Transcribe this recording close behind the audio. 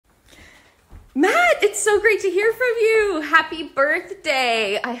Matt, it's so great to hear from you. Happy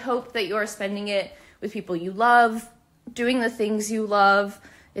birthday. I hope that you're spending it with people you love, doing the things you love.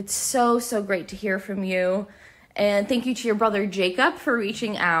 It's so, so great to hear from you. And thank you to your brother Jacob for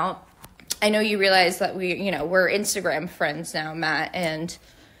reaching out. I know you realize that we're Instagram friends now, Matt, and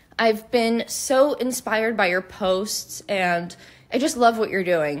I've been so inspired by your posts, and I just love what you're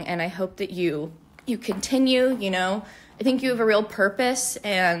doing, and I hope that you continue. I think you have a real purpose,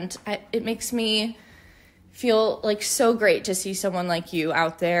 and it makes me feel like so great to see someone like you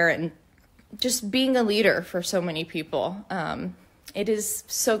out there and just being a leader for so many people. It is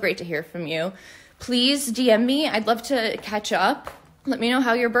so great to hear from you. Please DM me. I'd love to catch up. Let me know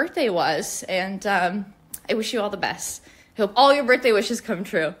how your birthday was, and I wish you all the best. I hope all your birthday wishes come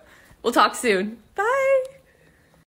true. We'll talk soon. Bye.